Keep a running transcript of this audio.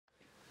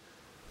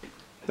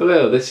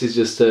Hello, this is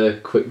just a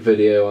quick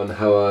video on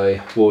how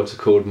I water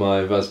cooled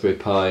my Raspberry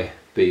Pi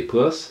B+.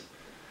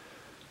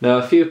 Now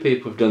a few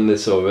people have done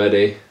this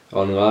already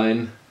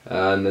online,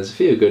 and there's a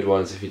few good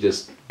ones if you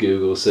just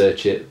Google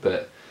search it,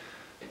 but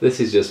this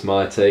is just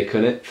my take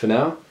on it for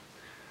now.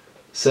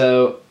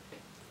 So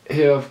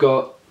here I've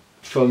got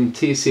from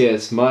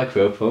TCS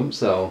micro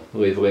pumps, I'll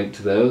leave a link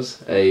to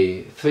those,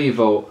 a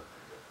 3-volt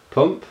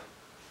pump,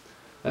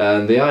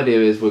 and the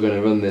idea is we're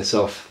going to run this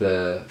off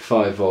the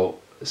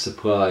 5-volt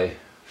supply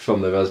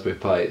from the Raspberry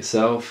Pi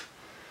itself.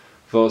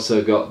 I've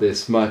also got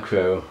this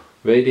micro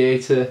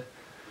radiator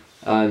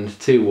and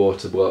 2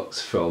 water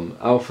blocks from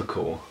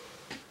AlphaCool.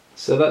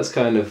 So that's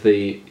kind of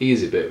the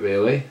easy bit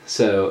really.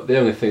 So the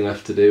only thing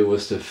left to do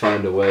was to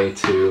find a way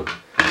to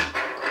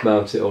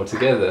mount it all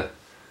together.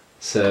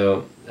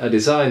 So I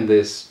designed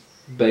this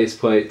base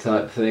plate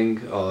type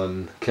thing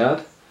on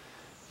CAD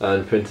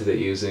and printed it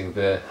using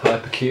the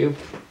Hypercube.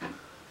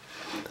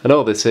 And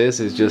all this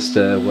is just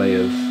a way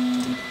of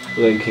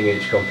linking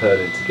each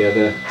component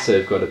together. So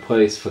you've got a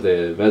place for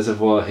the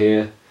reservoir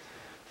here,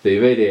 the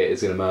radiator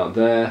is going to mount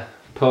there,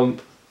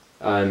 pump,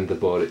 and the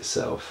board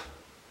itself.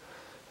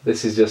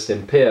 This is just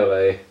in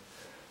PLA,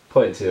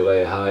 0.2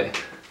 layer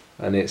height,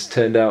 and it's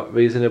turned out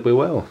reasonably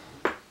well.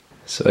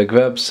 So I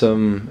grabbed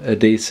some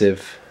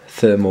adhesive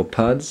thermal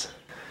pads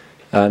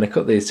and I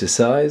cut these to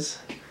size,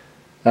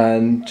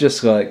 and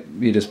just like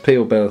you just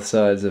peel both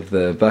sides of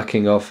the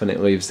backing off and it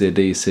leaves the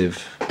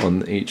adhesive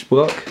on each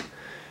block,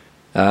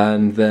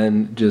 and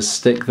then just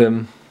stick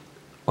them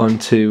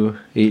onto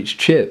each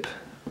chip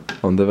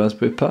on the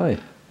Raspberry Pi.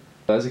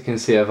 As you can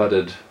see, I've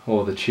added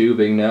all the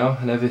tubing now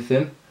and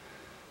everything,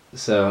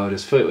 so I'll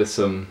just fill it with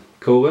some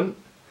coolant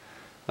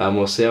and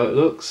we'll see how it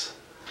looks.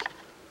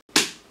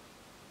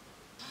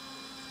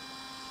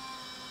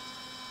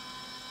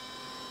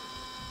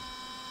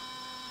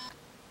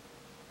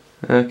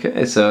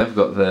 Okay, so I've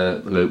got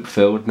the loop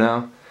filled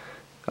now.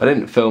 I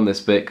didn't film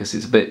this bit because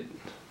it's a bit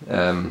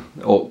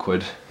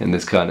awkward in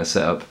this kind of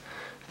setup.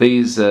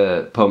 These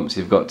pumps,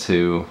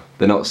 they're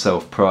not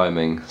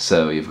self-priming,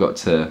 so you've got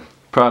to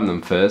prime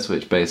them first,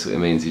 which basically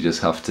means you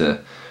just have to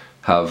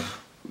have,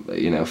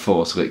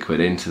 force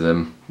liquid into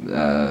them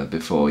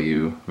before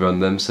you run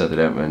them so they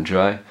don't run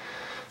dry.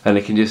 And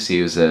you can just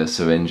use a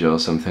syringe or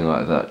something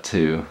like that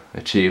to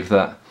achieve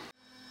that.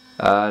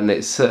 And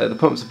it's the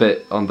pump's a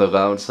bit on the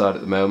loud side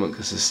at the moment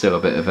because there's still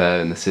a bit of air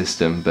in the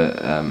system, but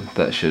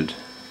that should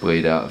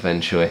bleed out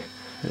eventually.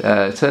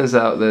 It turns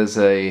out there's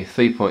a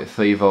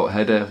 3.3 volt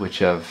header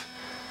which I've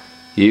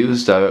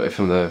used directly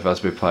from the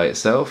Raspberry Pi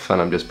itself,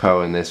 and I'm just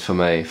powering this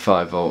from a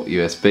 5 volt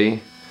USB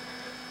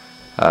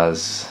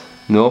as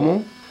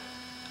normal,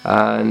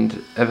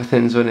 and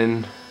everything's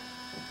running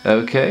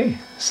okay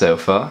so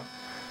far.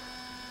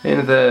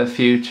 In the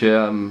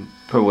future,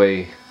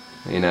 probably,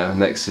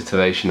 next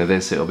iteration of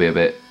this, it'll be a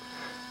bit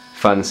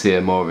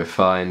fancier, more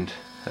refined.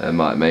 I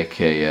might make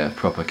a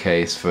proper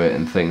case for it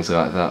and things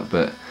like that,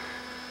 but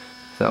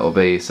that will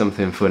be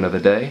something for another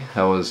day.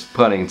 I was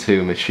planning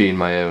to machine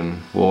my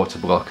own water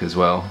block as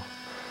well,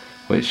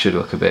 which should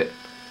look a bit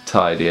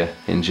tidier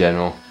in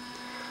general.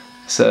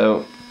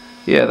 So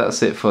yeah,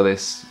 that's it for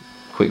this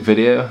quick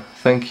video.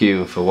 Thank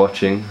you for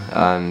watching,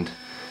 and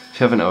if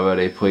you haven't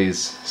already, please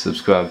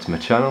subscribe to my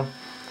channel,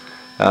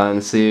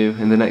 and see you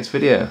in the next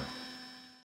video.